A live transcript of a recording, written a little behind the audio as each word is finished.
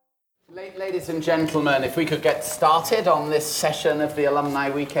Ladies and gentlemen, if we could get started on this session of the Alumni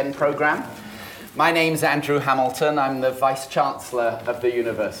Weekend programme. My name's Andrew Hamilton, I'm the Vice-Chancellor of the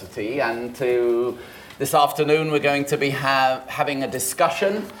University, and this afternoon we're going to be having a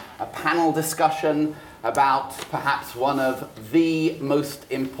discussion, a panel discussion, about perhaps one of the most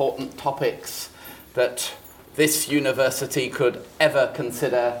important topics that this university could ever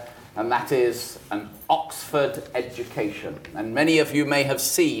consider, and that is an Oxford education. And many of you may have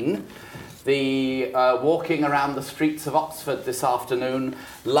seen the walking around the streets of Oxford this afternoon,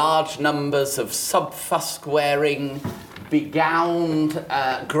 large numbers of sub-fusk-wearing,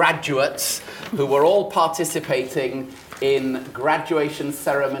 begowned graduates who were all participating in graduation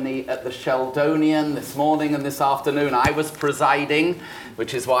ceremony at the Sheldonian this morning and this afternoon. I was presiding,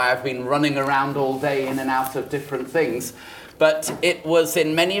 which is why I've been running around all day in and out of different things. But it was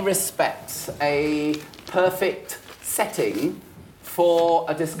in many respects a perfect setting for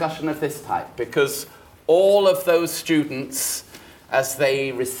a discussion of this type, because all of those students, as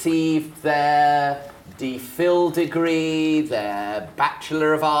they received their DPhil degree, their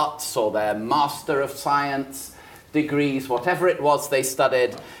Bachelor of Arts or their Master of Science degrees, whatever it was they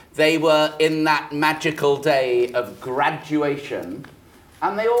studied, they were in that magical day of graduation,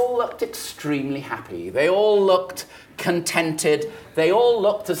 and they all looked extremely happy. They all looked contented. They all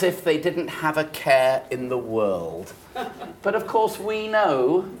looked as if they didn't have a care in the world. But of course we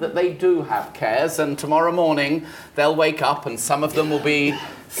know that they do have cares, and tomorrow morning they'll wake up and some of them will be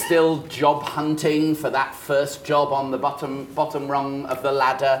still job hunting for that first job on the bottom rung of the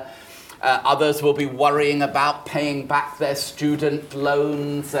ladder. Others will be worrying about paying back their student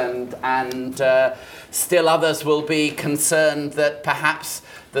loans, and still others will be concerned that perhaps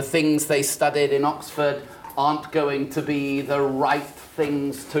the things they studied in Oxford aren't going to be the right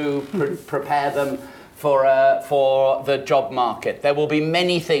things to prepare them for the job market. There will be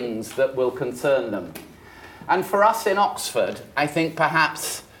many things that will concern them. And for us in Oxford, I think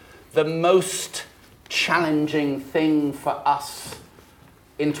perhaps the most challenging thing for us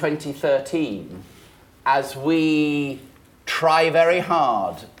in 2013, as we try very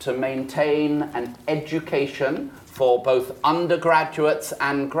hard to maintain an education for both undergraduates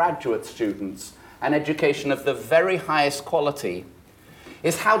and graduate students, an education of the very highest quality,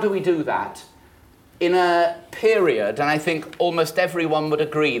 is how do we do that in a period, and I think almost everyone would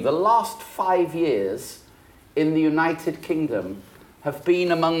agree, the last 5 years in the United Kingdom have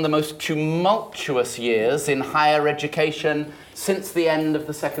been among the most tumultuous years in higher education since the end of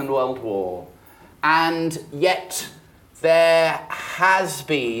the Second World War. And yet there has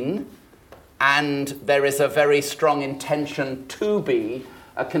been, and there is a very strong intention to be,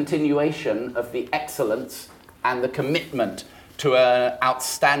 a continuation of the excellence and the commitment to an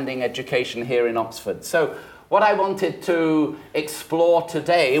outstanding education here in Oxford. So what I wanted to explore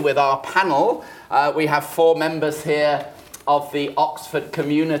today with our panel, we have 4 members here of the Oxford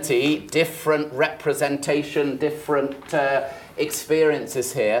community, different representation, different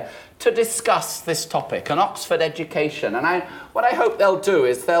experiences here, to discuss this topic, an Oxford education. And what I hope they'll do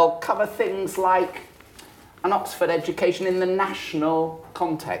is they'll cover things like an Oxford education in the national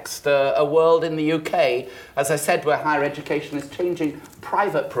context, a world in the UK, as I said, where higher education is changing.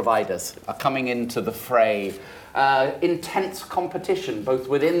 Private providers are coming into the fray. Intense competition, both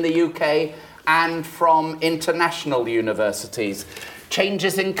within the UK and from international universities.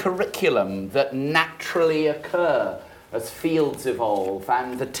 Changes in curriculum that naturally occur as fields evolve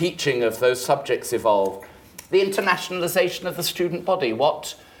and the teaching of those subjects evolve. The internationalisation of the student body,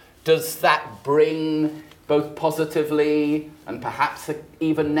 what does that bring both positively and perhaps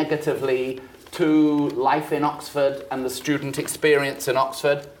even negatively to life in Oxford and the student experience in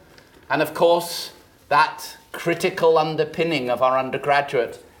Oxford? And of course, that critical underpinning of our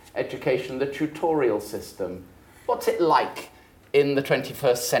undergraduate education, the tutorial system. What's it like in the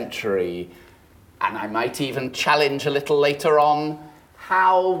 21st century? And I might even challenge a little later on,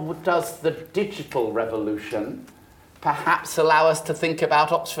 how does the digital revolution perhaps allow us to think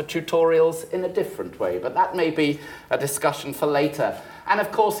about Oxford tutorials in a different way? But that may be a discussion for later. And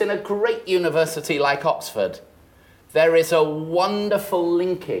of course, in a great university like Oxford, there is a wonderful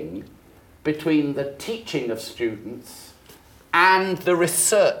linking between the teaching of students and the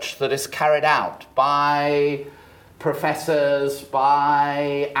research that is carried out by professors,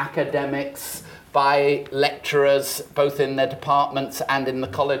 by academics, by lecturers, both in their departments and in the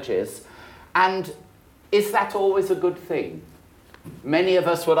colleges. And is that always a good thing? Many of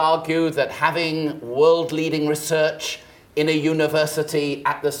us would argue that having world-leading research in a university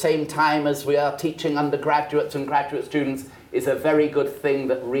at the same time as we are teaching undergraduates and graduate students is a very good thing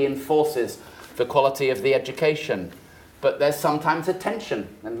that reinforces the quality of the education. but there's sometimes a tension,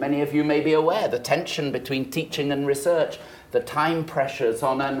 and many of you may be aware, the tension between teaching and research, the time pressures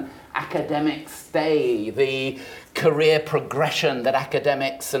on an academic stay, the career progression that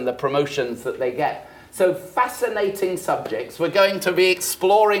academics and the promotions that they get. So fascinating subjects. We're going to be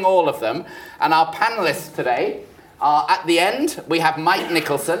exploring all of them, and our panelists today are, at the end, we have Mike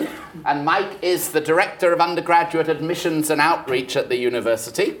Nicholson, and Mike is the Director of Undergraduate Admissions and Outreach at the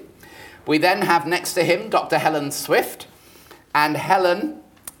university. We then have next to him Dr. Helen Swift, and Helen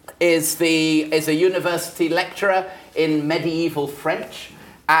is a university lecturer in medieval French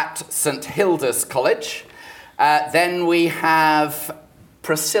at St. Hilda's College. Then we have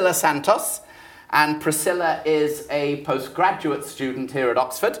Priscilla Santos, and Priscilla is a postgraduate student here at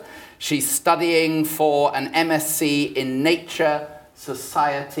Oxford. She's studying for an MSc in Nature,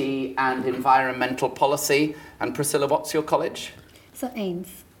 Society and Environmental Policy. And Priscilla, what's your college? St.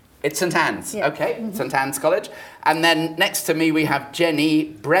 Anne's. It's St. Anne's, yeah. Okay, St. Anne's College. And then next to me we have Jenny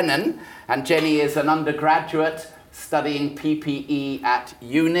Brennan, and Jenny is an undergraduate studying PPE at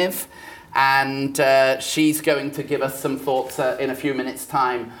UNIV, and she's going to give us some thoughts in a few minutes'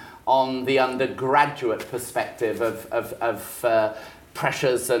 time on the undergraduate perspective of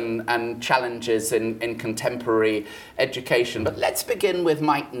pressures and challenges in contemporary education. But let's begin with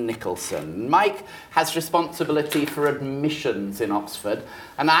Mike Nicholson. Mike has responsibility for admissions in Oxford,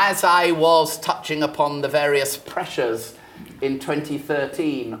 and as I was touching upon the various pressures in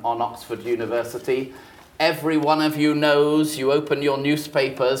 2013 on Oxford University, every one of you knows, you open your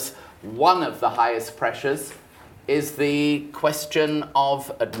newspapers, one of the highest pressures is the question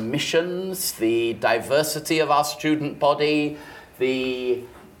of admissions, the diversity of our student body, the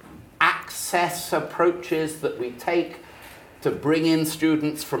access approaches that we take to bring in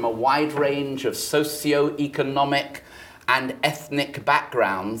students from a wide range of socio-economic and ethnic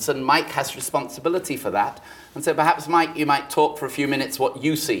backgrounds, and Mike has responsibility for that. And so perhaps, Mike, you might talk for a few minutes what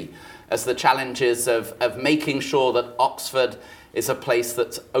you see as the challenges of making sure that Oxford is a place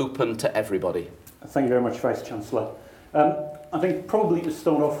that's open to everybody. Thank you very much, Vice-Chancellor. I think probably to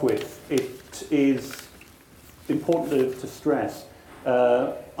start off with, it is important to stress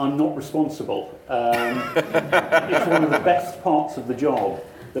I'm not responsible. It's one of the best parts of the job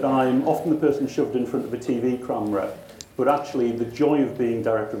that I'm often the person shoved in front of a TV camera, but actually the joy of being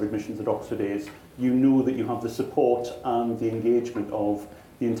Director of Admissions at Oxford is you know that you have the support and the engagement of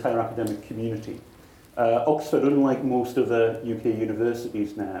the entire academic community. Oxford, unlike most other UK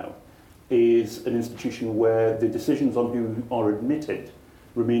universities now, is an institution where the decisions on who are admitted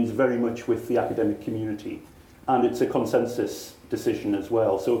remains very much with the academic community, and it's a consensus decision as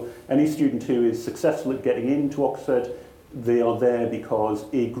well. So any student who is successful at getting into Oxford, they are there because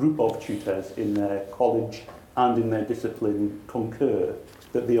a group of tutors in their college and in their discipline concur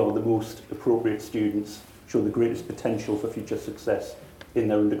that they are the most appropriate students, show the greatest potential for future success in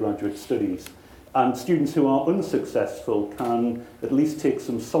their undergraduate studies. And students who are unsuccessful can at least take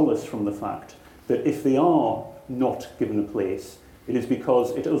some solace from the fact that if they are not given a place, it is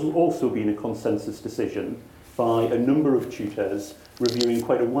because it has also been a consensus decision by a number of tutors reviewing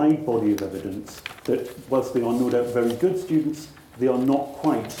quite a wide body of evidence that whilst they are no doubt very good students, they are not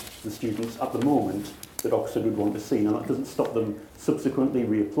quite the students at the moment that Oxford would want to see. Now that doesn't stop them subsequently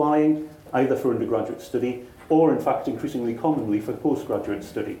reapplying, either for undergraduate study or in fact increasingly commonly for postgraduate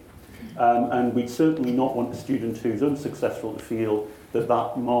study. And we'd certainly not want a student who's unsuccessful to feel that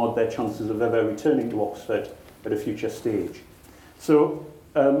that marred their chances of ever returning to Oxford at a future stage. So,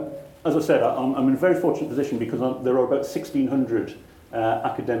 as I said, I'm in a very fortunate position because there are about 1,600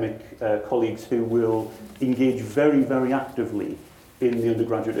 academic colleagues who will engage very, very actively in the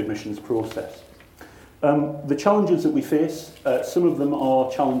undergraduate admissions process. The challenges that we face, some of them are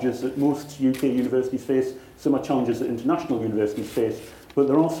challenges that most UK universities face, some are challenges that international universities face, but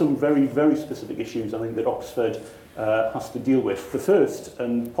there are some very, very specific issues I think that Oxford has to deal with. The first,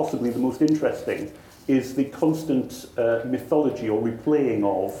 and possibly the most interesting, is the constant mythology or replaying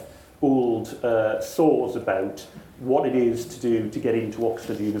of old saws about what it is to do to get into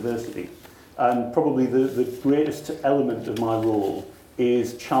Oxford University. And probably the greatest element of my role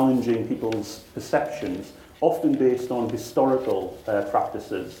is challenging people's perceptions, often based on historical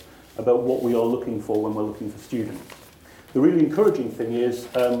practices, about what we are looking for when we're looking for students. The really encouraging thing is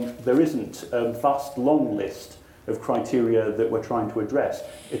there isn't a vast long list of criteria that we're trying to address.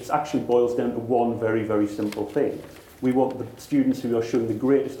 It actually boils down to one very, very simple thing. We want the students who are showing the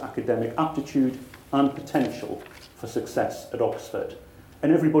greatest academic aptitude and potential for success at Oxford.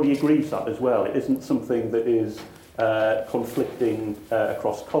 And everybody agrees that as well. It isn't something that is conflicting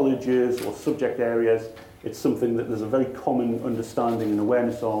across colleges or subject areas. It's something that there's a very common understanding and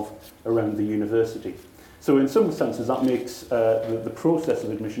awareness of around the university. So in some senses that makes the process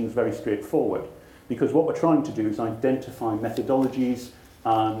of admissions very straightforward, because what we're trying to do is identify methodologies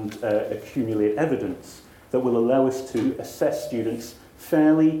and accumulate evidence that will allow us to assess students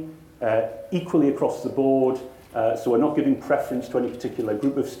fairly, equally across the board. So we're not giving preference to any particular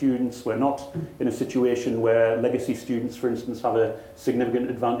group of students. We're not in a situation where legacy students, for instance, have a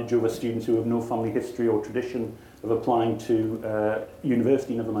significant advantage over students who have no family history or tradition of applying to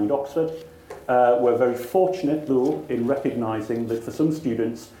university, never mind Oxford. We're very fortunate, though, in recognising that for some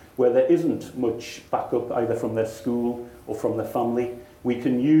students where there isn't much backup either from their school or from their family, we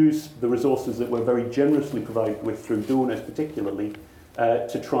can use the resources that we're very generously provided with through donors particularly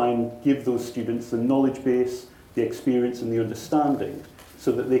to try and give those students the knowledge base, the experience and the understanding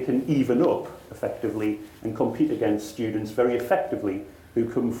so that they can even up effectively and compete against students very effectively who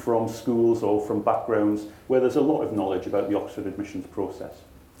come from schools or from backgrounds where there's a lot of knowledge about the Oxford admissions process.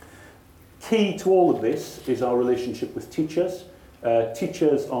 Key to all of this is our relationship with teachers.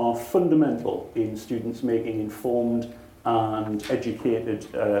 Teachers are fundamental in students making informed and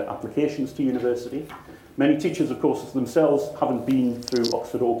educated applications to university. Many teachers, of course, themselves haven't been through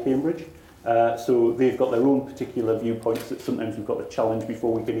Oxford or Cambridge, so they've got their own particular viewpoints that sometimes we've got to challenge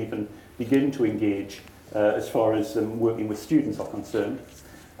before we can even begin to engage as far as working with students are concerned.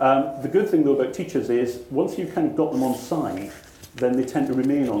 The good thing, though, about teachers is once you've kind of got them on side, then they tend to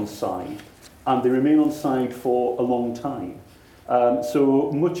remain on side, and they remain on side for a long time.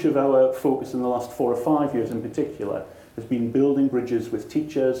 So much of our focus in the last 4 or 5 years in particular has been building bridges with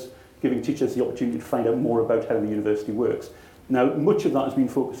teachers, giving teachers the opportunity to find out more about how the university works. Now, much of that has been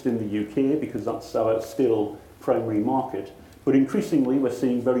focused in the UK because that's our still primary market, but increasingly we're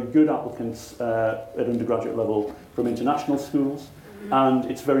seeing very good applicants at undergraduate level from international schools, and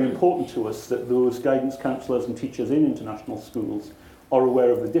it's very important to us that those guidance counsellors and teachers in international schools are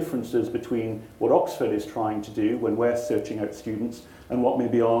aware of the differences between what Oxford is trying to do when we're searching out students and what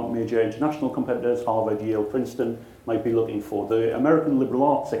maybe our major international competitors, Harvard, Yale, Princeton, might be looking for. The American liberal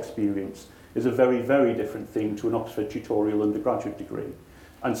arts experience is a very, very different thing to an Oxford tutorial undergraduate degree.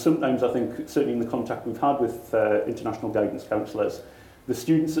 And sometimes I think, certainly in the contact we've had with international guidance counsellors, the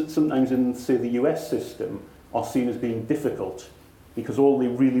students that sometimes in, say, the US system are seen as being difficult because all they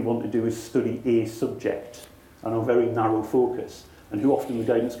really want to do is study a subject and a very narrow focus, and who often the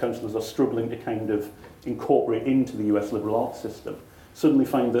guidance counsellors are struggling to kind of incorporate into the US liberal arts system, suddenly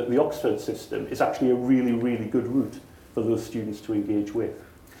find that the Oxford system is actually a really, really good route for those students to engage with.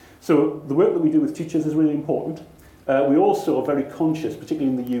 So the work that we do with teachers is really important. We also are very conscious,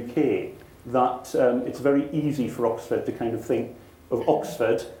 particularly in the UK, that it's very easy for Oxford to kind of think of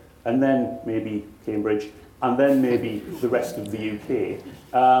Oxford and then maybe Cambridge and then maybe the rest of the UK.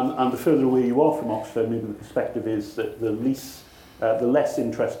 And the further away you are from Oxford, maybe the perspective is that the less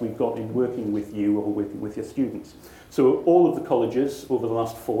interest we've got in working with you or working with your students. So all of the colleges over the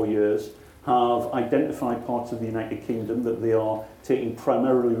last 4 years have identified parts of the United Kingdom that they are taking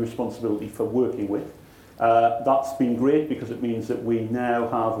primarily responsibility for working with. That's been great because it means that we now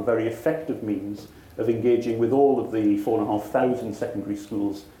have a very effective means of engaging with all of the 4,500 secondary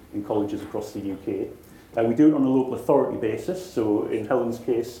schools in colleges across the UK. We do it on a local authority basis, so in Helen's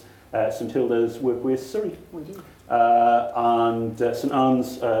case, St Hilda's work with Surrey. And St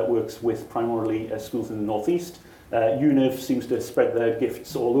Anne's works with primarily schools in the northeast. UNIV seems to spread their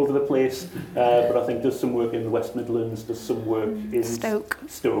gifts all over the place, but I think does some work in the West Midlands, does some work in Stoke.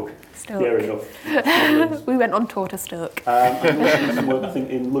 Fair enough. We went on tour to Stoke. And also some work, I think,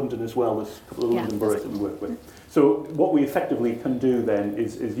 in London as well. There's a couple of London boroughs that we work with. So what we effectively can do then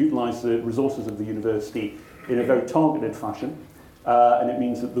is utilise the resources of the university in a very targeted fashion. And it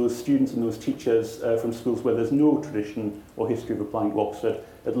means that those students and those teachers from schools where there's no tradition or history of applying to Oxford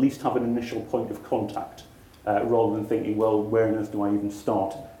at least have an initial point of contact rather than thinking, well, where on earth do I even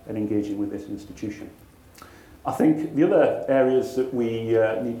start in engaging with this institution? I think the other areas that we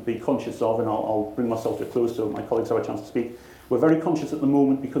need to be conscious of, and I'll bring myself to a close so my colleagues have a chance to speak, we're very conscious at the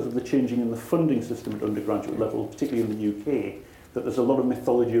moment because of the changing in the funding system at undergraduate level, particularly in the UK, that there's a lot of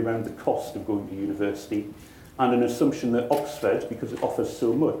mythology around the cost of going to university and an assumption that Oxford, because it offers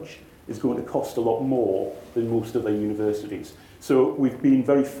so much, is going to cost a lot more than most other universities. So we've been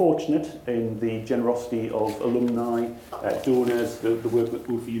very fortunate in the generosity of alumni, donors, the work that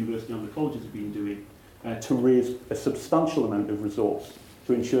both the university and the colleges have been doing to raise a substantial amount of resource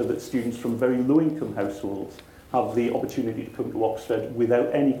to ensure that students from very low-income households have the opportunity to come to Oxford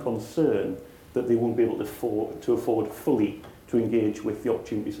without any concern that they won't be able to afford fully to engage with the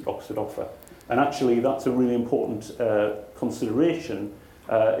opportunities that Oxford offer. And actually, that's a really important consideration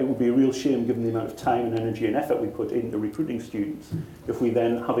It would be a real shame, given the amount of time and energy and effort we put into recruiting students, if we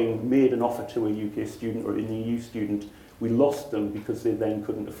then, having made an offer to a UK student or an EU student, we lost them because they then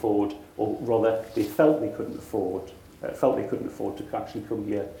couldn't afford, or rather, they felt they couldn't afford to actually come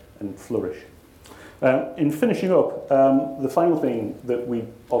here and flourish. In finishing up, the final thing that we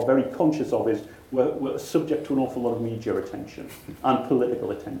are very conscious of is we're subject to an awful lot of media attention and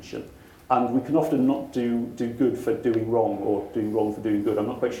political attention. And we can often not do good for doing wrong, or doing wrong for doing good. I'm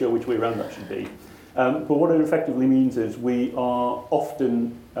not quite sure which way around that should be. But what it effectively means is we are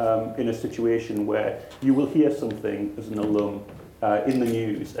often in a situation where you will hear something as an alum in the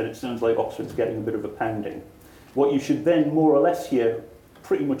news, and it sounds like Oxford's getting a bit of a pounding. What you should then more or less hear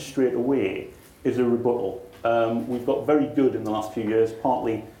pretty much straight away is a rebuttal. We've got very good in the last few years,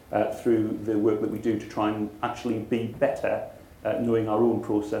 partly through the work that we do to try and actually be better at knowing our own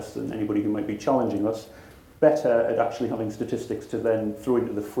process than anybody who might be challenging us, better at actually having statistics to then throw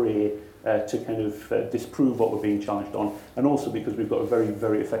into the fray to kind of disprove what we're being challenged on, and also because we've got a very,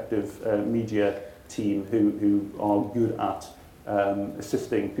 very effective media team who are good at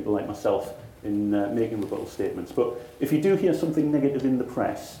assisting people like myself in making rebuttal statements. But if you do hear something negative in the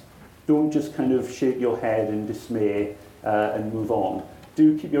press, don't just kind of shake your head in dismay and move on.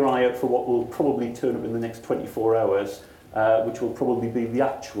 Do keep your eye out for what will probably turn up in the next 24 hours, which will probably be the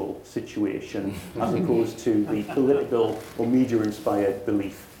actual situation, as opposed to the political or media-inspired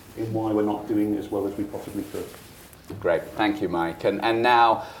belief in why we're not doing as well as we possibly could. Great, thank you, Mike. And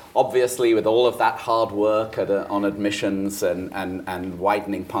now, obviously, with all of that hard work on admissions and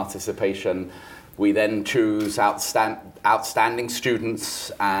widening participation, we then choose outstanding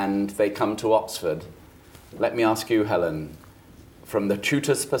students, and they come to Oxford. Let me ask you, Helen, from the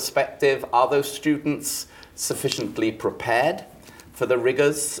tutor's perspective, are those students sufficiently prepared for the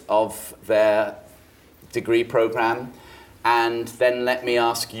rigours of their degree programme? And then let me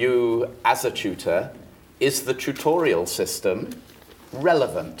ask you, as a tutor, is the tutorial system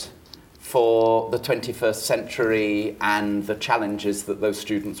relevant for the 21st century and the challenges that those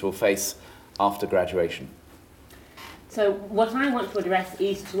students will face after graduation? So what I want to address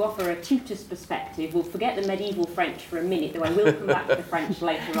is to offer a tutor's perspective. We'll forget the medieval French for a minute, though I will come back to the French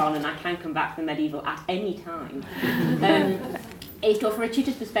later on, and I can come back to the medieval at any time. Is to offer a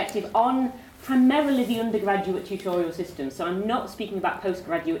tutor's perspective on primarily the undergraduate tutorial system. So I'm not speaking about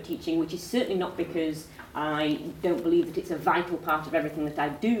postgraduate teaching, which is certainly not because I don't believe that it's a vital part of everything that I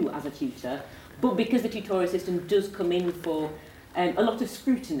do as a tutor, but because the tutorial system does come in for a lot of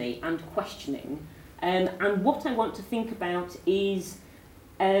scrutiny and questioning. And what I want to think about is,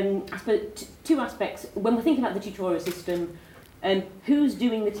 I suppose, two aspects. When we're thinking about the tutorial system, who's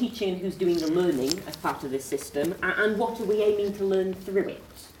doing the teaching and who's doing the learning as part of this system, and what are we aiming to learn through it?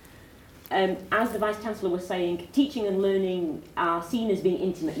 As the Vice-Chancellor was saying, teaching and learning are seen as being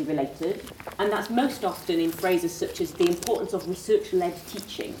intimately related, and that's most often in phrases such as the importance of research-led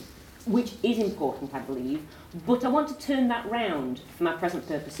teaching, which is important, I believe, but I want to turn that round for my present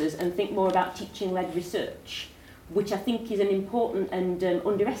purposes and think more about teaching-led research, which I think is an important and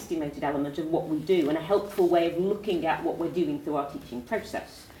underestimated element of what we do, and a helpful way of looking at what we're doing through our teaching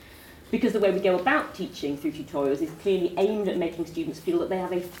process. Because the way we go about teaching through tutorials is clearly aimed at making students feel that they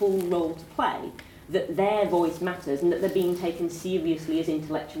have a full role to play, that their voice matters, and that they're being taken seriously as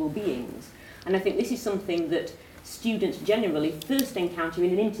intellectual beings. And I think this is something that students generally first encounter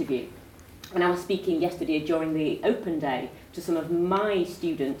in an interview. And I was speaking yesterday during the open day to some of my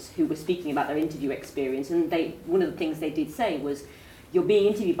students who were speaking about their interview experience, and one of the things they did say was, you're being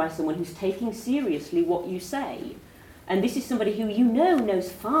interviewed by someone who's taking seriously what you say. And this is somebody who you know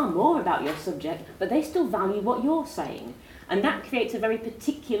knows far more about your subject, but they still value what you're saying. And that creates a very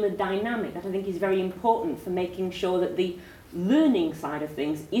particular dynamic that I think is very important for making sure that the learning side of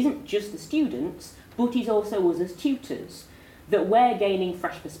things isn't just the students, but is also us as tutors. That we're gaining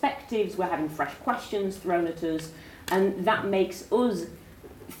fresh perspectives, we're having fresh questions thrown at us, and that makes us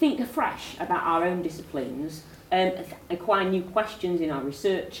think afresh about our own disciplines, acquire new questions in our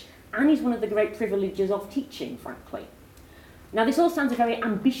research, and is one of the great privileges of teaching, frankly. Now, this all sounds a very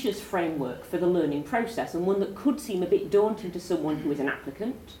ambitious framework for the learning process, and one that could seem a bit daunting to someone who is an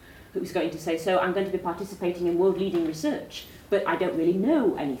applicant, who's going to say, so I'm going to be participating in world-leading research, but I don't really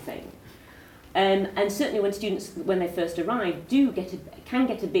know anything. And certainly when students, when they first arrive, can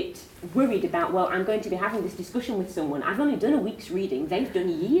get a bit worried about, well, I'm going to be having this discussion with someone. I've only done a week's reading. They've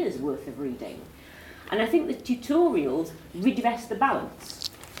done years' worth of reading. And I think the tutorials redress the balance.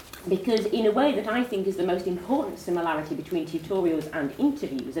 Because in a way that I think is the most important similarity between tutorials and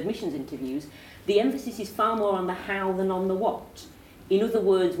interviews, admissions interviews, the emphasis is far more on the how than on the what. In other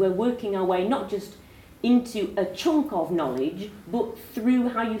words, we're working our way not just into a chunk of knowledge, but through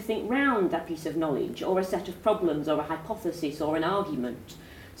how you think round that piece of knowledge, or a set of problems, or a hypothesis, or an argument.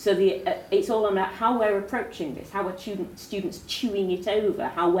 So it's all about how we're approaching this, how are students chewing it over,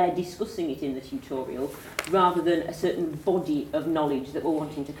 how we're discussing it in the tutorial, rather than a certain body of knowledge that we're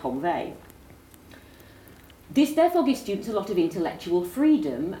wanting to convey. This therefore gives students a lot of intellectual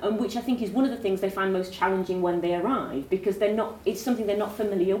freedom, and which I think is one of the things they find most challenging when they arrive, because it's something they're not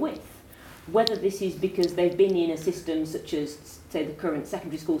familiar with. Whether this is because they've been in a system such as, say, the current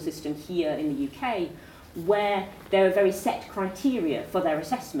secondary school system here in the UK, where there are very set criteria for their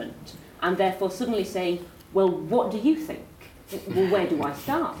assessment, and therefore suddenly saying, well, what do you think? Well, where do I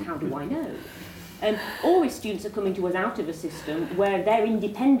start? How do I know? Or if students are coming to us out of a system where their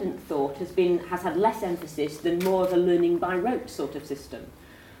independent thought has had less emphasis than more of a learning by rote sort of system.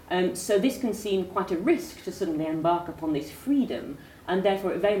 So this can seem quite a risk to suddenly embark upon this freedom, and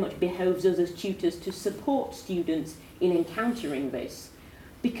therefore it very much behoves us as tutors to support students in encountering this,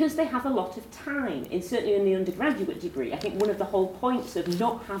 because they have a lot of time, and certainly in the undergraduate degree. I think one of the whole points of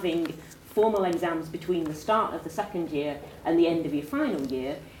not having formal exams between the start of the second year and the end of your final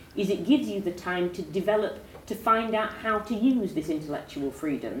year is it gives you the time to develop, to find out how to use this intellectual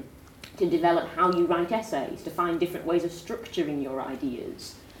freedom, to develop how you write essays, to find different ways of structuring your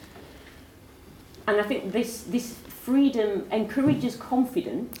ideas. And I think this freedom encourages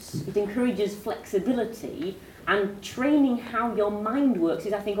confidence, it encourages flexibility, and training how your mind works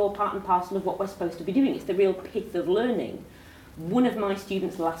is, I think, all part and parcel of what we're supposed to be doing. It's the real pith of learning. One of my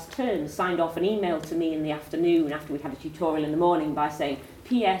students last term signed off an email to me in the afternoon after we had a tutorial in the morning by saying,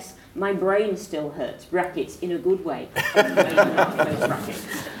 P.S. my brain still hurts, brackets, in a good way. And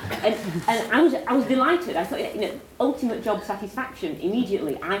I was delighted. I thought, ultimate job satisfaction,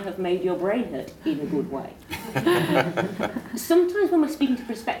 immediately, I have made your brain hurt in a good way. Sometimes when we're speaking to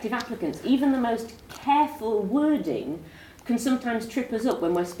prospective applicants, even the most careful wording can sometimes trip us up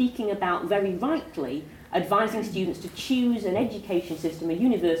when we're speaking about, very rightly, advising students to choose an education system, a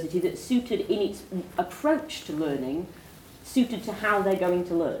university that's suited in its approach to learning, suited to how they're going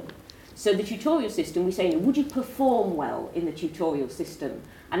to learn. So the tutorial system, we say, would you perform well in the tutorial system?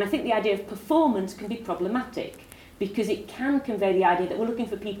 And I think the idea of performance can be problematic, because it can convey the idea that we're looking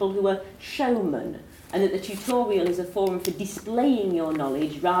for people who are showmen, and that the tutorial is a forum for displaying your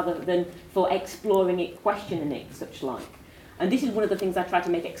knowledge rather than for exploring it, questioning it, such like. And this is one of the things I try to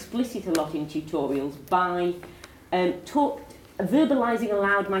make explicit a lot in tutorials by verbalising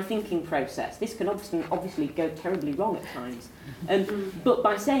aloud my thinking process. This can obviously go terribly wrong at times. But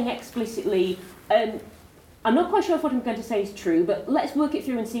by saying explicitly, I'm not quite sure if what I'm going to say is true, but let's work it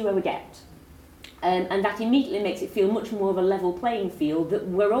through and see where we get. And that immediately makes it feel much more of a level playing field, that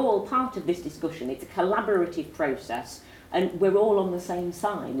we're all part of this discussion. It's a collaborative process, and we're all on the same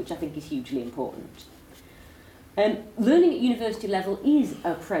side, which I think is hugely important. Learning at university level is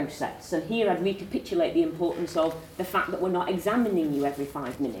a process, and here I'd recapitulate the importance of the fact that we're not examining you every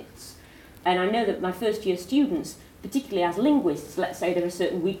 5 minutes. And I know that my first year students, particularly as linguists, let's say there are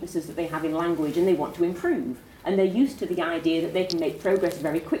certain weaknesses that they have in language and they want to improve, and they're used to the idea that they can make progress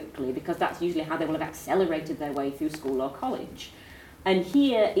very quickly, because that's usually how they will have accelerated their way through school or college. And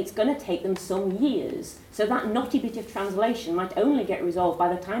here it's going to take them some years, so that knotty bit of translation might only get resolved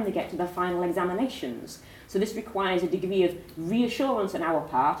by the time they get to their final examinations. So this requires a degree of reassurance on our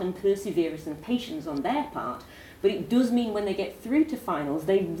part and perseverance and patience on their part, but it does mean when they get through to finals,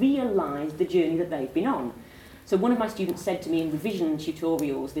 they realise the journey that they've been on. So one of my students said to me in revision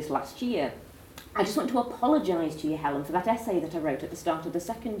tutorials this last year, I just want to apologise to you, Helen, for that essay that I wrote at the start of the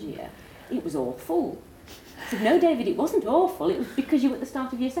second year. It was awful. I said, no, David, it wasn't awful. It was because you were at the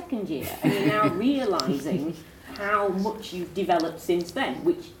start of your second year, and you're now realising how much you've developed since then,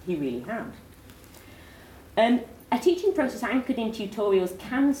 which he really had. A teaching process anchored in tutorials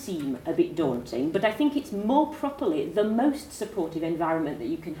can seem a bit daunting, but I think it's more properly the most supportive environment that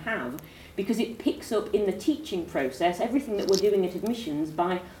you can have, because it picks up in the teaching process everything that we're doing at admissions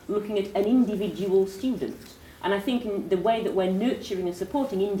by looking at an individual student. And I think in the way that we're nurturing and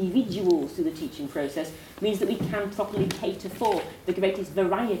supporting individuals through the teaching process means that we can properly cater for the greatest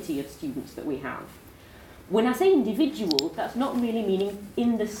variety of students that we have. When I say individual, that's not really meaning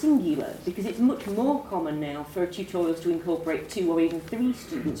in the singular, because it's much more common now for tutorials to incorporate 2 or even 3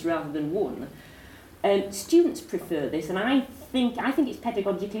 students rather than 1. Students prefer this, and I think it's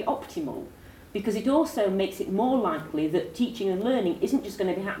pedagogically optimal, because it also makes it more likely that teaching and learning isn't just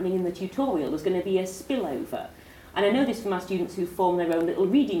going to be happening in the tutorial, there's going to be a spillover. And I know this from our students who form their own little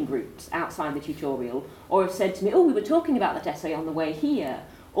reading groups outside the tutorial, or have said to me, oh, we were talking about that essay on the way here,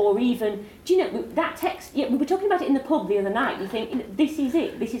 Or even, do you know, that text, yeah, we were talking about it in the pub the other night, you think, this is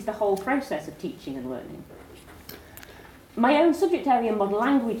it, this is the whole process of teaching and learning. My own subject area, modern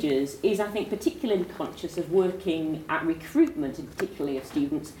languages, is, I think, particularly conscious of working at recruitment, and particularly of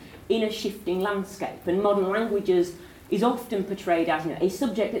students, in a shifting landscape. And modern languages is often portrayed as, you know, a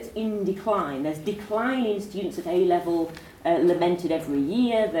subject that's in decline. There's decline in students at A-level, lamented every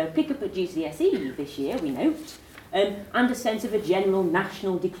year. They'll pick up at GCSE this year, we note. And a sense of a general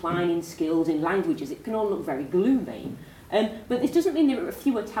national decline in skills in languages. It can all look very gloomy. But this doesn't mean there are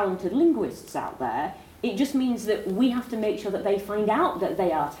fewer talented linguists out there. It just means that we have to make sure that they find out that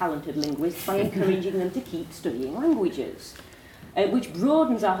they are talented linguists by encouraging them to keep studying languages, which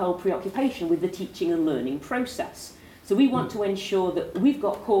broadens our whole preoccupation with the teaching and learning process. So we want to ensure that we've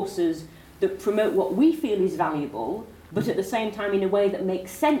got courses that promote what we feel is valuable, but at the same time in a way that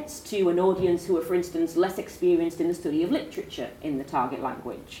makes sense to an audience who are, for instance, less experienced in the study of literature in the target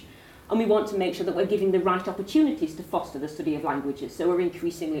language. And we want to make sure that we're giving the right opportunities to foster the study of languages. So we're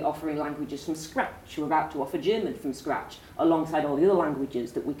increasingly offering languages from scratch. We're about to offer German from scratch, alongside all the other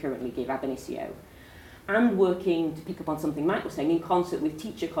languages that we currently give ab initio. And working, to pick up on something Mike was saying, in concert with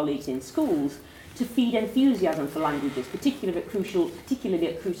teacher colleagues in schools, to feed enthusiasm for languages, particularly at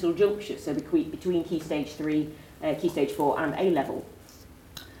crucial junctures, so between Key Stage 3, Key Stage 4 and A-level.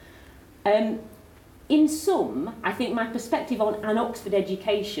 In sum, I think my perspective on an Oxford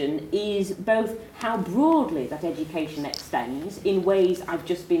education is both how broadly that education extends in ways I've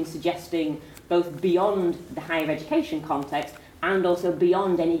just been suggesting, both beyond the higher education context and also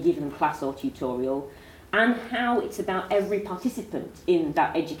beyond any given class or tutorial, and how it's about every participant in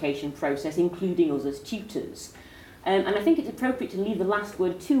that education process, including us as tutors. And I think it's appropriate to leave the last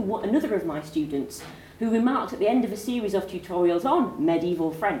word to another of my students, who remarked at the end of a series of tutorials on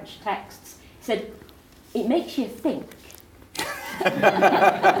medieval French texts, said, "It makes you think." That's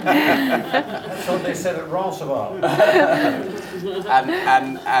what they said at Roncesvalles.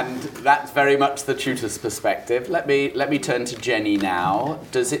 and that's very much the tutor's perspective. Let me turn to Jenny now.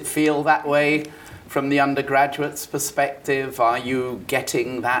 Does it feel that way from the undergraduate's perspective? Are you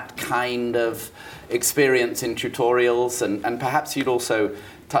getting that kind of experience in tutorials? And perhaps you'd also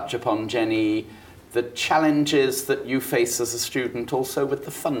touch upon, Jenny, the challenges that you face as a student also with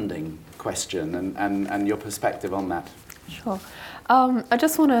the funding question and your perspective on that. Sure. I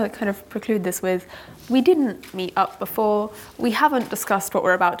just want to kind of preclude this with, we didn't meet up before, we haven't discussed what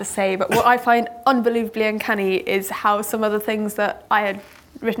we're about to say, but what I find unbelievably uncanny is how some of the things that I had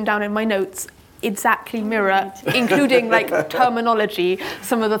written down in my notes exactly mirror, including like terminology,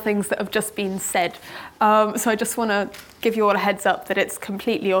 some of the things that have just been said. So I just want to give you all a heads up that it's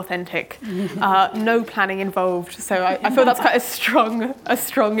completely authentic, no planning involved. So I feel that's quite a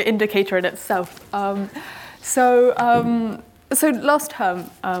strong indicator in itself. So last term,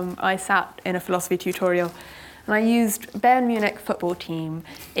 I sat in a philosophy tutorial and I used Bayern Munich football team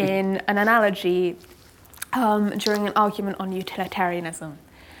in an analogy during an argument on utilitarianism.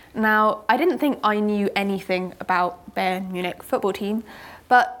 Now, I didn't think I knew anything about Bayern Munich football team,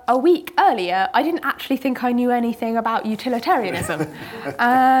 but a week earlier, I didn't actually think I knew anything about utilitarianism.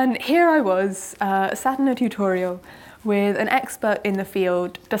 And here I was, sat in a tutorial with an expert in the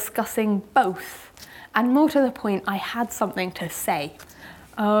field discussing both. And more to the point, I had something to say.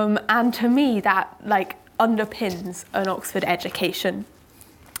 And to me, that underpins an Oxford education.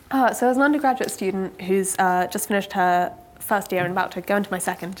 So as an undergraduate student who's just finished her first year and about to go into my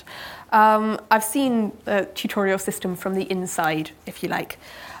second, I've seen the tutorial system from the inside, if you like.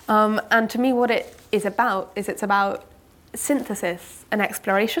 And to me, what it is about is it's about synthesis and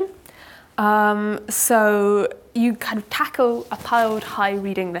exploration. So you kind of tackle a piled high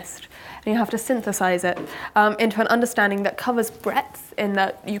reading list and you have to synthesize it into an understanding that covers breadth, in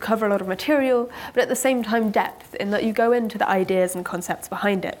that you cover a lot of material, but at the same time depth, in that you go into the ideas and concepts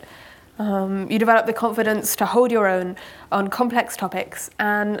behind it. You develop the confidence to hold your own on complex topics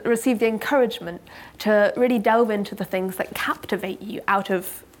and receive the encouragement to really delve into the things that captivate you out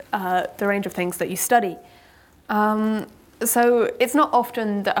of the range of things that you study. So it's not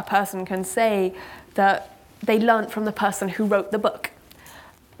often that a person can say that they learnt from the person who wrote the book,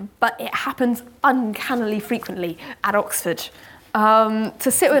 but it happens uncannily frequently at Oxford.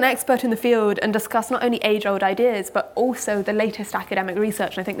 To sit with an expert in the field and discuss not only age-old ideas, but also the latest academic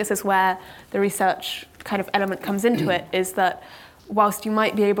research. And I think this is where the research kind of element comes into it, is that whilst you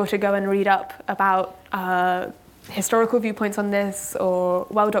might be able to go and read up about historical viewpoints on this or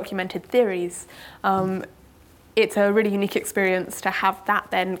well-documented theories, it's a really unique experience to have that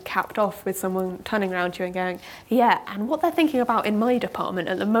then capped off with someone turning around to you and going, yeah, and what they're thinking about in my department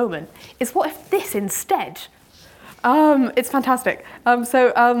at the moment is what if this instead? It's fantastic. And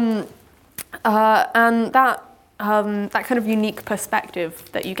that kind of unique perspective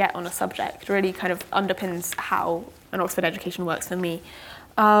that you get on a subject really kind of underpins how an Oxford education works for me.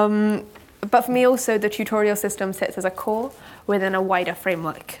 But for me also, the tutorial system sits as a core within a wider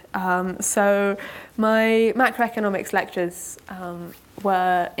framework. So my macroeconomics lectures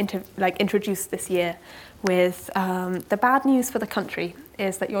were introduced this year with the bad news for the country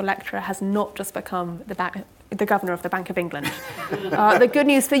is that your lecturer has not just become the governor of the Bank of England. The good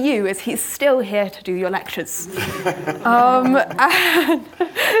news for you is he's still here to do your lectures. And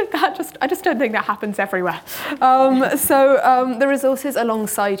I just don't think that happens everywhere. So the resources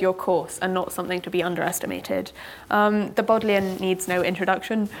alongside your course are not something to be underestimated. The Bodleian needs no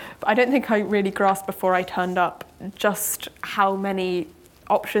introduction, but I don't think I really grasped before I turned up just how many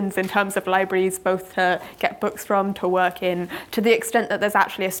options in terms of libraries, both to get books from, to work in, to the extent that there's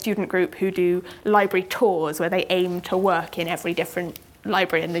actually a student group who do library tours where they aim to work in every different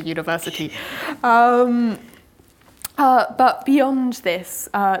library in the university. But beyond this,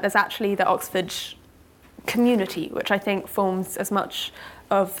 there's actually the Oxford community, which I think forms as much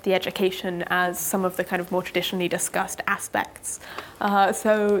of the education as some of the kind of more traditionally discussed aspects.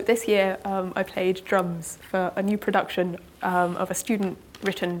 So this year I played drums for a new production of a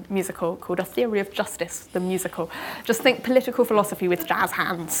student-written musical called A Theory of Justice, the musical. Just think political philosophy with jazz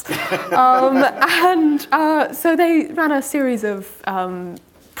hands. So they ran a series of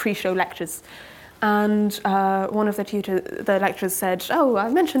pre-show lectures. And one of the lecturers said, "Oh, I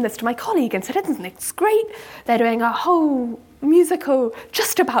mentioned this to my colleague and said, isn't it great? They're doing a whole musical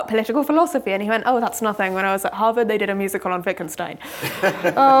just about political philosophy." And he went, "Oh, that's nothing. When I was at Harvard, they did a musical on Wittgenstein."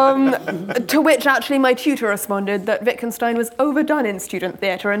 To which actually my tutor responded that Wittgenstein was overdone in student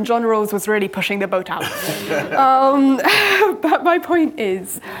theatre and John Rawls was really pushing the boat out. But my point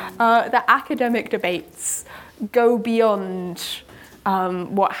is that academic debates go beyond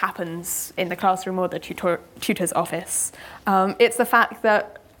what happens in the classroom or the tutor's office. It's the fact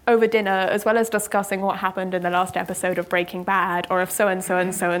that over dinner, as well as discussing what happened in the last episode of Breaking Bad, or if so-and-so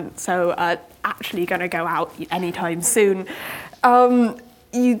and so-and-so are actually going to go out anytime soon,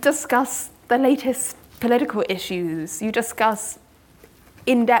 you discuss the latest political issues, you discuss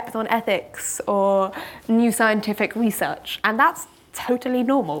in-depth on ethics or new scientific research, and that's totally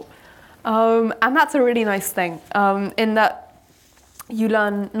normal. And that's a really nice thing, in that you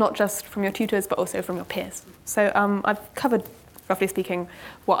learn not just from your tutors, but also from your peers. So I've covered, roughly speaking,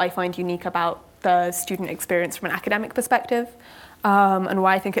 what I find unique about the student experience from an academic perspective, and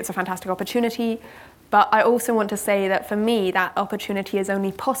why I think it's a fantastic opportunity. But I also want to say that for me, that opportunity is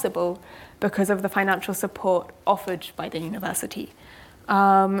only possible because of the financial support offered by the university.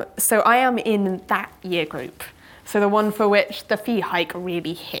 So I am in that year group. So the one for which the fee hike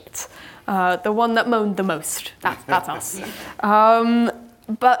really hit. The one that moaned the most, that's us.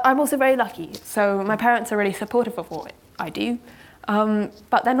 But I'm also very lucky. So my parents are really supportive of what I do,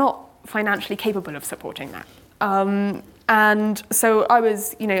 but they're not financially capable of supporting that. And so I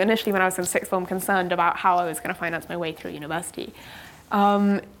was, initially when I was in sixth form, concerned about how I was going to finance my way through university.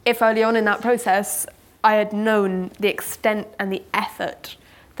 If early on in that process, I had known the extent and the effort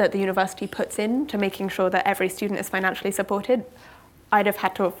that the university puts in to making sure that every student is financially supported, I'd have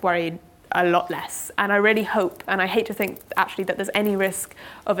had to have worried a lot less. And I really hope, and I hate to think actually that there's any risk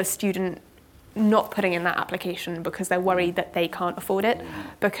of a student not putting in that application because they're worried that they can't afford it,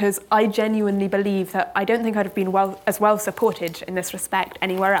 because I genuinely believe that I don't think I'd have been as well supported in this respect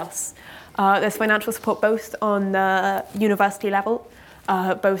anywhere else. There's financial support both on the university level,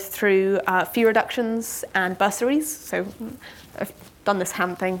 both through fee reductions and bursaries. So I've done this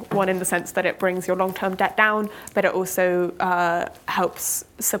hand thing, one in the sense that it brings your long-term debt down, but it also helps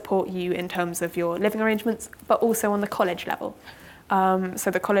support you in terms of your living arrangements, but also on the college level. So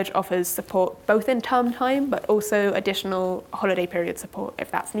the college offers support both in term time, but also additional holiday period support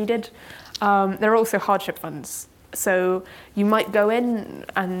if that's needed. There are also hardship funds. So you might go in,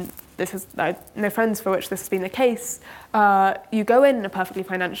 and this is, I know friends for which this has been the case, you go in a perfectly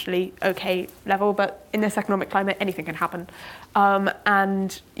financially okay level, but in this economic climate, anything can happen.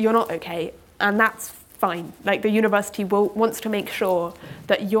 And you're not okay, and that's fine. Like, the university wants to make sure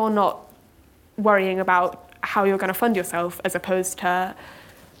that you're not worrying about how you're going to fund yourself as opposed to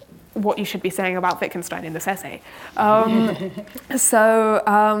what you should be saying about Wittgenstein in this essay. So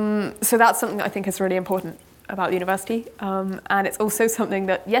that's something that I think is really important about the university. And it's also something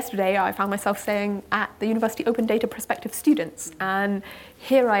that yesterday I found myself saying at the University Open Data prospective students. And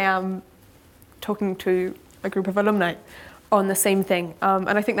here I am talking to a group of alumni on the same thing. And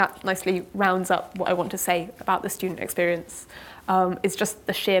I think that nicely rounds up what I want to say about the student experience, is just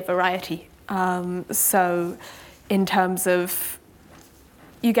the sheer variety. So in terms of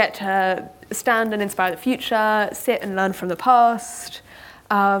you get to stand and inspire the future, sit and learn from the past.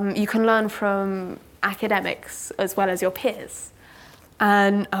 You can learn from academics as well as your peers.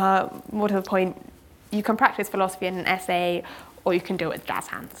 And more to the point, you can practice philosophy in an essay, or you can do it with jazz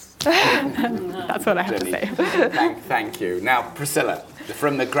hands. That's what I have to say. Thank you. Now, Priscilla,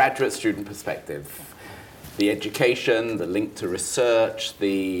 from the graduate student perspective, the education, the link to research,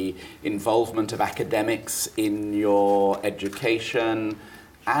 the involvement of academics in your education,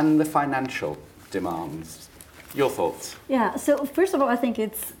 and the financial demands. Your thoughts? Yeah, so first of all, I think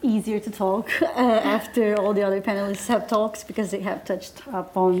it's easier to talk after all the other panelists have talked, because they have touched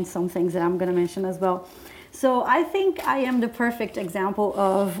upon some things that I'm going to mention as well. So I think I am the perfect example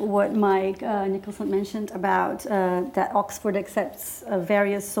of what Mike Nicholson mentioned about that Oxford accepts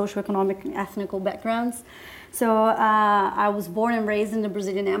various socioeconomic and ethnical backgrounds. So I was born and raised in the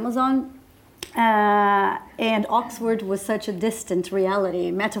Brazilian Amazon. And Oxford was such a distant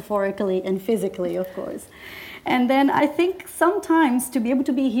reality, metaphorically and physically, of course. And then I think sometimes to be able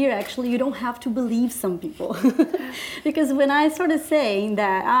to be here, actually, you don't have to believe some people. Because when I started saying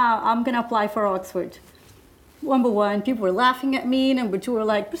that, I'm going to apply for Oxford, number one, people were laughing at me. Number two were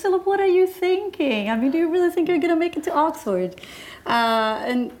like, Priscilla, what are you thinking? I mean, do you really think you're going to make it to Oxford?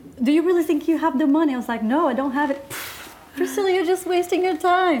 And do you really think you have the money? I was like, no, I don't have it. Priscilla, you're just wasting your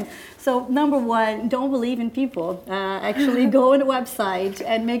time. So number one, don't believe in people. Actually go on the website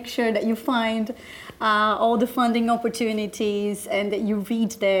and make sure that you find all the funding opportunities, and that you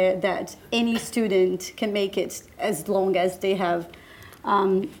read there that any student can make it as long as they have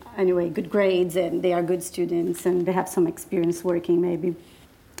anyway good grades and they are good students and they have some experience working maybe.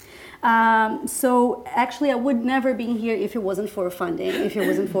 So actually I would never be here if it wasn't for funding, if it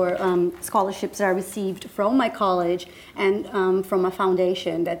wasn't for scholarships that I received from my college and from a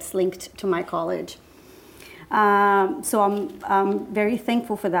foundation that's linked to my college. So I'm very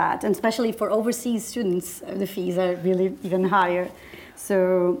thankful for that, and especially for overseas students, the fees are really even higher.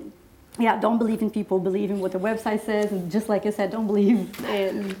 So yeah, don't believe in people, believe in what the website says, and just like I said, don't believe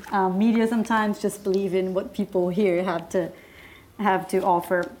in media sometimes, just believe in what people here have to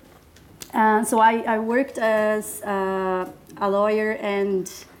offer. So I worked as a lawyer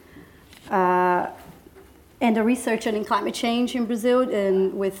and a researcher in climate change in Brazil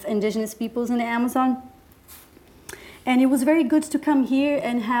and with indigenous peoples in the Amazon. And it was very good to come here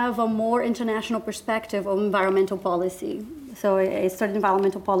and have a more international perspective on environmental policy. So I studied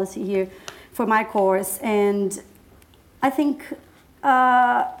environmental policy here for my course, and I think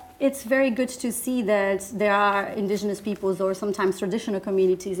it's very good to see that there are indigenous peoples or sometimes traditional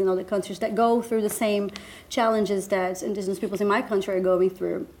communities in other countries that go through the same challenges that indigenous peoples in my country are going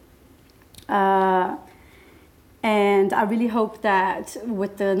through. And I really hope that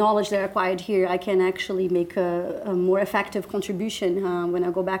with the knowledge that I acquired here, I can actually make a more effective contribution when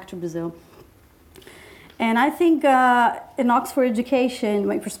I go back to Brazil. And I think in Oxford education,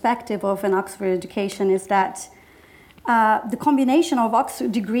 my perspective of an Oxford education is that the combination of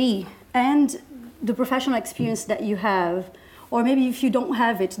Oxford degree and the professional experience that you have, or maybe if you don't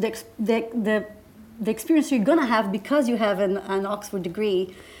have it, the experience you're gonna have because you have an Oxford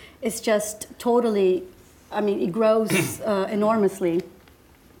degree is just totally, I mean, it grows enormously.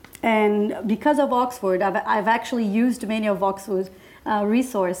 And because of Oxford, I've actually used many of Oxford's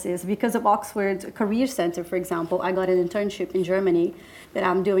resources. Because of Oxford Career Center, for example, I got an internship in Germany that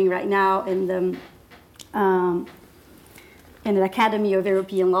I'm doing right now in the Academy of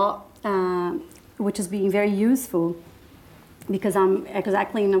European Law, which is being very useful because I'm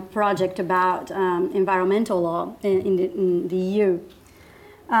exactly in a project about environmental law in the EU.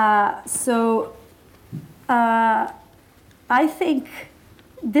 I think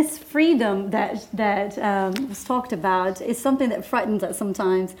this freedom that was talked about is something that frightens us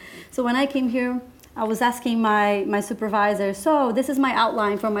sometimes. So when I came here, I was asking my supervisor, so this is my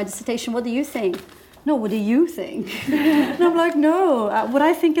outline for my dissertation, what do you think? No, what do you think? And I'm like, no, what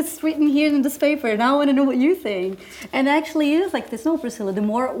I think is written here in this paper, now I want to know what you think. And actually it is like this, no, Priscilla, the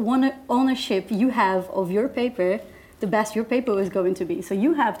more ownership you have of your paper, the best your paper is going to be. So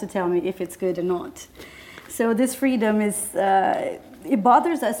you have to tell me if it's good or not. So this freedom is, it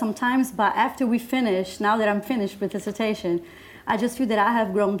bothers us sometimes, but after we finish, now that I'm finished with dissertation, I just feel that I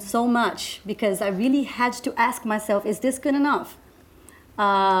have grown so much because I really had to ask myself, is this good enough?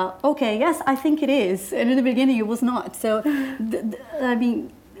 Okay, yes, I think it is. And in the beginning, it was not. So, I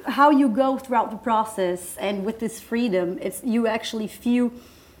mean, how you go throughout the process and with this freedom, you actually feel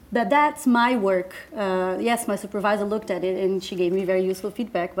that that's my work. Yes, my supervisor looked at it and she gave me very useful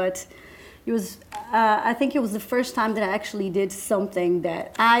feedback, but it was, I think it was the first time that I actually did something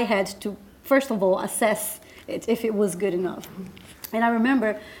that I had to, first of all, assess if it was good enough. And I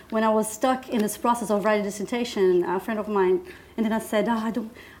remember when I was stuck in this process of writing a dissertation, a friend of mine, and then I said,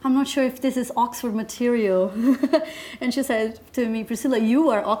 I'm not sure if this is Oxford material. And she said to me, Priscilla, you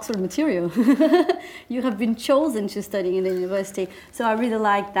are Oxford material. You have been chosen to study in the university. So I really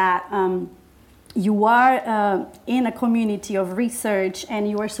like that. You are in a community of research, and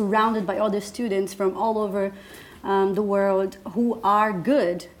you are surrounded by other students from all over the world who are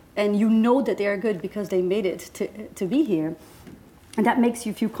good, and you know that they are good because they made it to be here. And that makes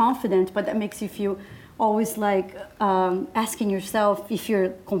you feel confident, but that makes you feel always like asking yourself if you're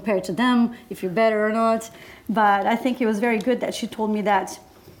compared to them, if you're better or not. But I think it was very good that she told me that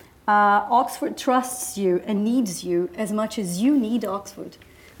Oxford trusts you and needs you as much as you need Oxford,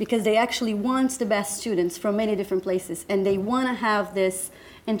 because they actually want the best students from many different places, and they want to have this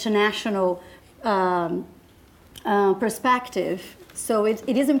international perspective. So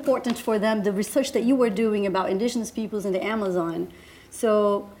it is important for them, the research that you were doing about indigenous peoples in the Amazon.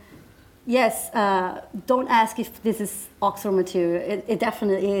 So yes, don't ask if this is Oxford material. It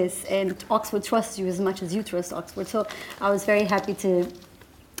definitely is, and Oxford trusts you as much as you trust Oxford. So I was very happy to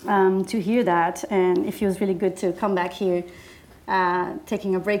hear that, and it feels really good to come back here,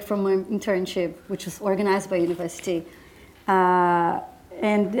 taking a break from my internship, which was organized by university.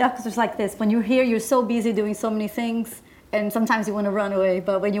 And yeah, because it's like this, when you're here, you're so busy doing so many things, and sometimes you want to run away,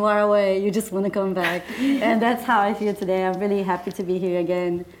 but when you are away, you just want to come back. And that's how I feel today. I'm really happy to be here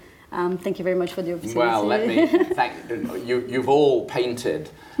again. Thank you very much for the opportunity. Well, let me thank you. You've all painted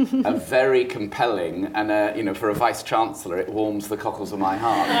a very compelling, and for a vice-chancellor, it warms the cockles of my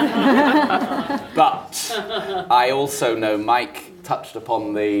heart. But I also know Mike touched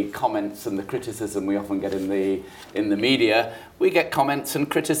upon the comments and the criticism we often get in the media. We get comments and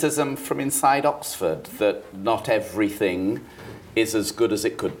criticism from inside Oxford that not everything is as good as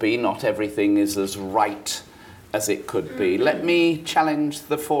it could be, not everything is as right as it could be. Let me challenge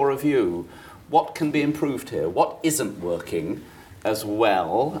the four of you. What can be improved here? What isn't working as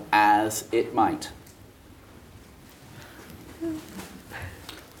well as it might?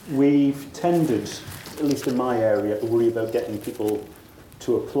 We've tended, at least in my area, to worry about getting people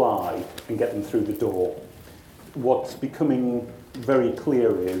to apply and get them through the door. What's becoming very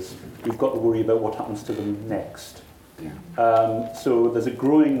clear is we've got to worry about what happens to them next. Yeah. So there's a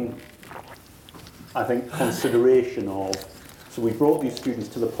growing, I think, consideration of, so we brought these students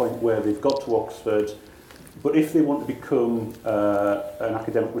to the point where they've got to Oxford, but if they want to become an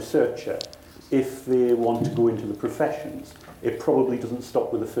academic researcher, if they want to go into the professions, it probably doesn't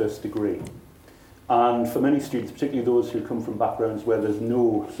stop with a first degree. And for many students, particularly those who come from backgrounds where there's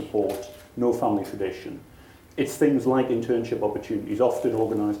no support, no family tradition, it's things like internship opportunities, often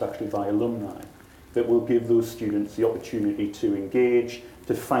organised actually by alumni, that will give those students the opportunity to engage,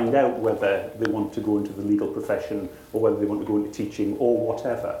 to find out whether they want to go into the legal profession or whether they want to go into teaching or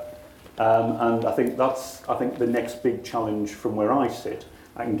whatever. And I think that's the next big challenge from where I sit.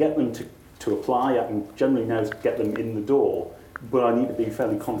 I can get them to apply, I can generally now get them in the door, but I need to be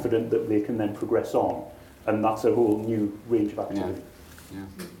fairly confident that they can then progress on. And that's a whole new range of activity. Yeah.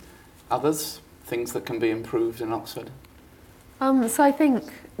 Others? Things that can be improved in Oxford? So I think,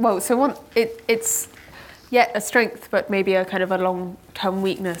 it's yet a strength, but maybe a kind of a long-term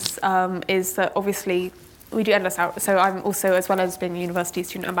weakness, is that obviously we do endless out. So I'm also, as well as being a university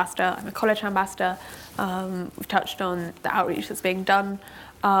student ambassador, I'm a college ambassador. We've touched on the outreach that's being done.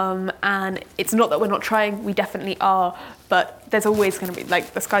 And it's not that we're not trying, we definitely are, but there's always going to be,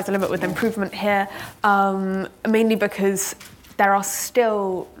 like, the sky's the limit with improvement here, mainly because there are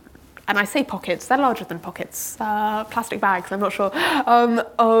still, and I say pockets, they're larger than pockets, plastic bags, I'm not sure,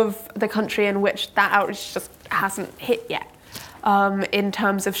 of the country in which that outreach just hasn't hit yet. In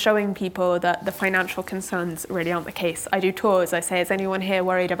terms of showing people that the financial concerns really aren't the case. I do tours, I say, is anyone here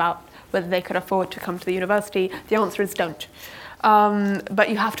worried about whether they could afford to come to the university? The answer is don't. But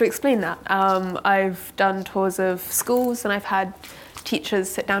you have to explain that. I've done tours of schools and I've had teachers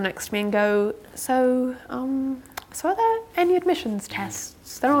sit down next to me and go, so are there any admissions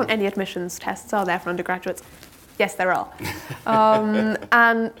tests? There aren't any admissions tests, are there, for undergraduates? Yes, there are.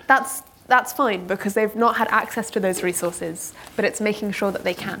 And that's fine because they've not had access to those resources, but it's making sure that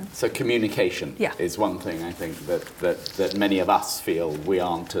they can. So communication is one thing, I think, that many of us feel we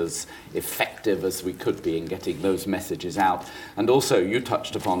aren't as effective as we could be in getting those messages out. And also, you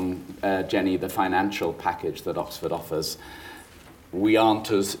touched upon, Jenny, the financial package that Oxford offers. We aren't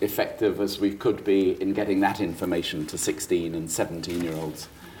as effective as we could be in getting that information to 16 and 17-year-olds.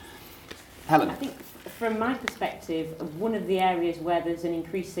 Helen? I think, from my perspective, one of the areas where there's an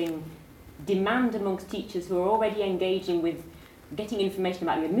increasing demand amongst teachers who are already engaging with getting information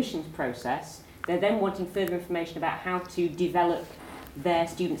about the admissions process They're then wanting further information about how to develop their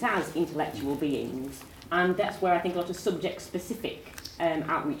students as intellectual beings. And that's where I think a lot of subject-specific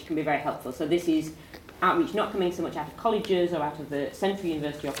outreach can be very helpful. So this is outreach not coming so much out of colleges or out of the central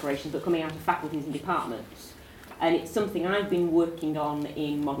university operations, but coming out of faculties and departments. And it's something I've been working on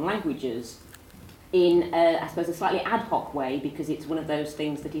in modern languages in, I suppose, a slightly ad hoc way, because it's one of those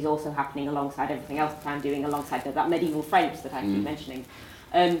things that is also happening alongside everything else that I'm doing, alongside that medieval French that I keep mentioning.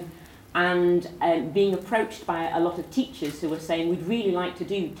 And being approached by a lot of teachers who are saying, we'd really like to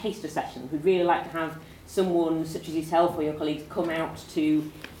do taster sessions, we'd really like to have someone such as yourself or your colleagues come out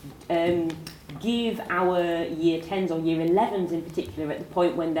to give our year 10s or year 11s in particular, at the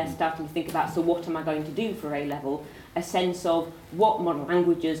point when they're starting to think about, so what am I going to do for A-level, a sense of what modern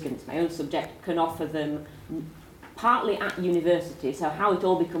languages, given it's my own subject, can offer them partly at university, so how it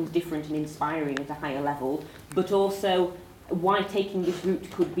all becomes different and inspiring at a higher level, but also why taking this route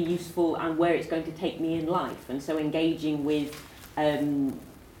could be useful and where it's going to take me in life. And so engaging with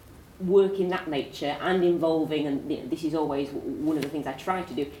work in that nature and involving, and this is always one of the things I try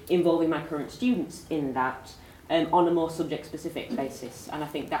to do, involving my current students in that on a more subject-specific basis. And I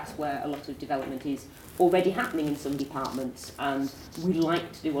think that's where a lot of development is already happening in some departments, and we'd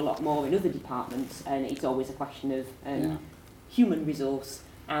like to do a lot more in other departments, and it's always a question of human resource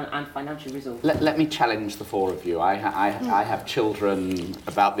and financial resource. Let me challenge the four of you. I have children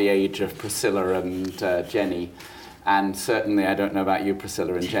about the age of Priscilla and Jenny, and certainly I don't know about you,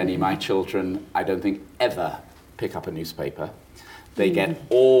 Priscilla and Jenny. My children, I don't think, ever pick up a newspaper. They get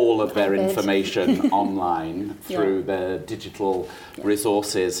all of their information online through the digital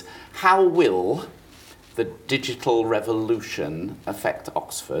resources. How will the digital revolution affect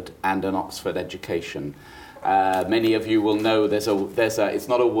Oxford and an Oxford education? Many of you will know there's a it's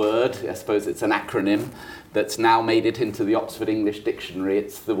not a word, I suppose it's an acronym that's now made it into the Oxford English Dictionary.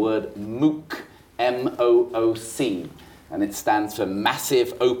 It's the word MOOC, M-O-O-C, and it stands for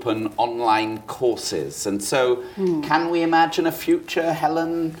Massive Open Online Courses. And so can we imagine a future,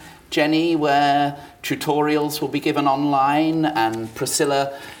 Helen, Jenny, where tutorials will be given online and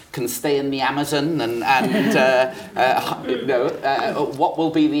Priscilla can stay in the Amazon what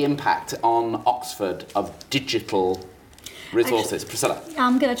will be the impact on Oxford of digital resources? Actually, Priscilla.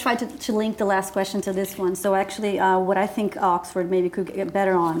 I'm going to try to link the last question to this one. So actually, what I think Oxford maybe could get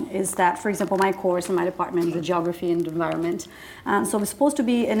better on is that, for example, my course in my department is the Geography and Environment. So it's supposed to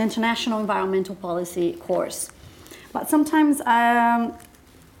be an international environmental policy course. But sometimes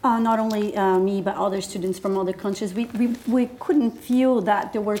not only me, but other students from other countries, we couldn't feel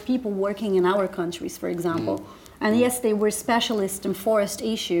that there were people working in our countries, for example. And yes, they were specialists in forest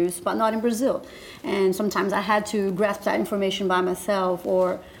issues, but not in Brazil. And sometimes I had to grasp that information by myself,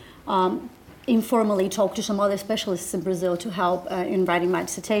 or informally talk to some other specialists in Brazil to help in writing my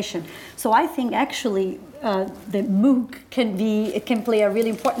dissertation. So I think actually the MOOC can play a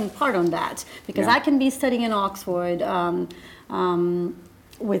really important part on that, because I can be studying in Oxford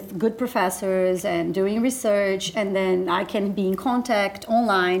with good professors and doing research, and then I can be in contact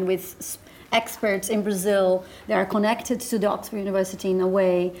online with experts in Brazil that are connected to the Oxford University in a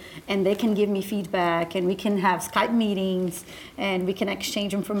way, and they can give me feedback, and we can have Skype meetings, and we can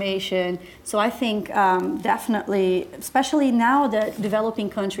exchange information. So I think definitely, especially now that developing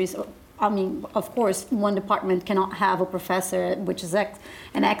countries, I mean, of course, one department cannot have a professor which is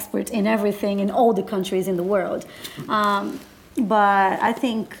an expert in everything in all the countries in the world. But I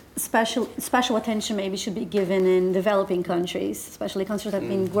think special attention maybe should be given in developing countries, especially countries that have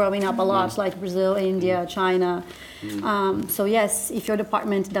been growing up a lot, like Brazil, India, China. So yes, if your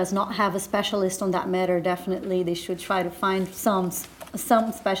department does not have a specialist on that matter, definitely they should try to find some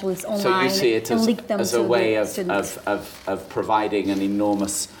specialists online. So you see it and link them as to a way of providing an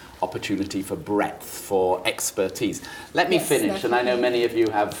enormous opportunity for breadth, for expertise. Let me finish, and I know many of you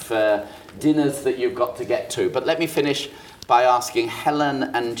have dinners that you've got to get to, but let me finish by asking Helen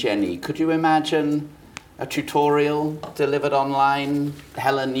and Jenny, could you imagine a tutorial delivered online?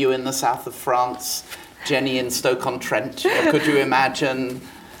 Helen, you in the south of France, Jenny in Stoke-on-Trent. Could you imagine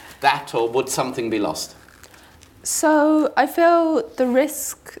that, or would something be lost? So I feel the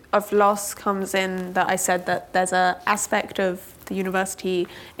risk of loss comes in that I said that there's an aspect of the university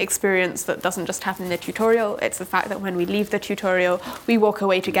experience that doesn't just happen in the tutorial. It's the fact that when we leave the tutorial, we walk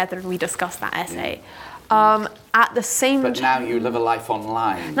away together and we discuss that essay. At the same time... But now you live a life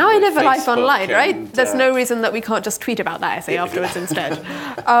online. Now I live a life online, right? There's no reason that we can't just tweet about that essay afterwards instead.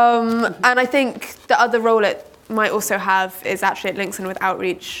 And I think the other role it might also have is actually it links in with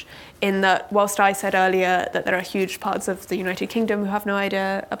outreach, in that whilst I said earlier that there are huge parts of the United Kingdom who have no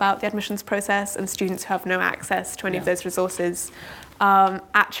idea about the admissions process and students who have no access to any of those resources,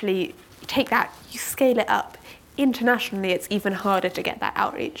 actually take that, you scale it up. Internationally, it's even harder to get that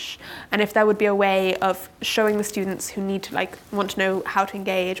outreach. And if there would be a way of showing the students who need to want to know how to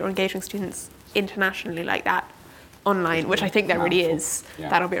engage, or engaging students internationally like that online, which I think there really is,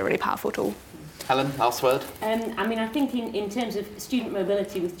 that'll be a really powerful tool. Helen, last word. I mean, I think in terms of student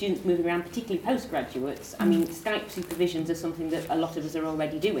mobility, with students moving around, particularly postgraduates, I mean, Skype supervisions are something that a lot of us are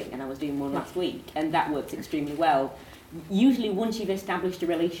already doing, and I was doing one last week, and that works extremely well. Usually, once you've established a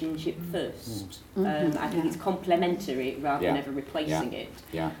relationship first, I think it's complementary rather than ever replacing it.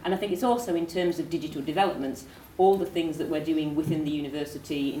 Yeah. And I think it's also, in terms of digital developments, all the things that we're doing within the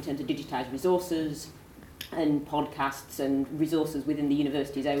university in terms of digitised resources and podcasts and resources within the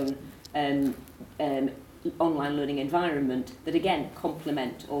university's own online learning environment that, again,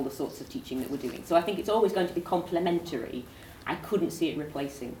 complement all the sorts of teaching that we're doing. So I think it's always going to be complementary. I couldn't see it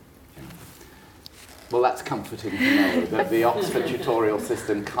replacing. Well, that's comforting to know that the Oxford tutorial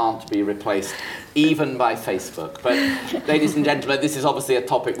system can't be replaced even by Facebook. But, ladies and gentlemen, this is obviously a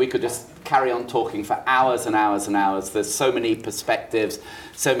topic we could just carry on talking for hours and hours and hours. There's so many perspectives,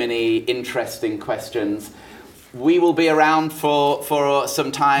 so many interesting questions. We will be around for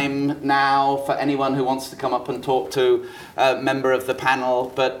some time now for anyone who wants to come up and talk to a member of the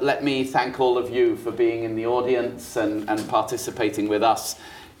panel. But let me thank all of you for being in the audience and participating with us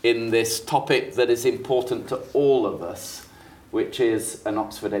in this topic that is important to all of us, which is an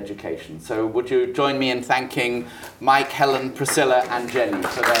Oxford education. So would you join me in thanking Mike, Helen, Priscilla and Jenny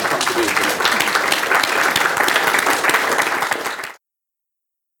for their contribution?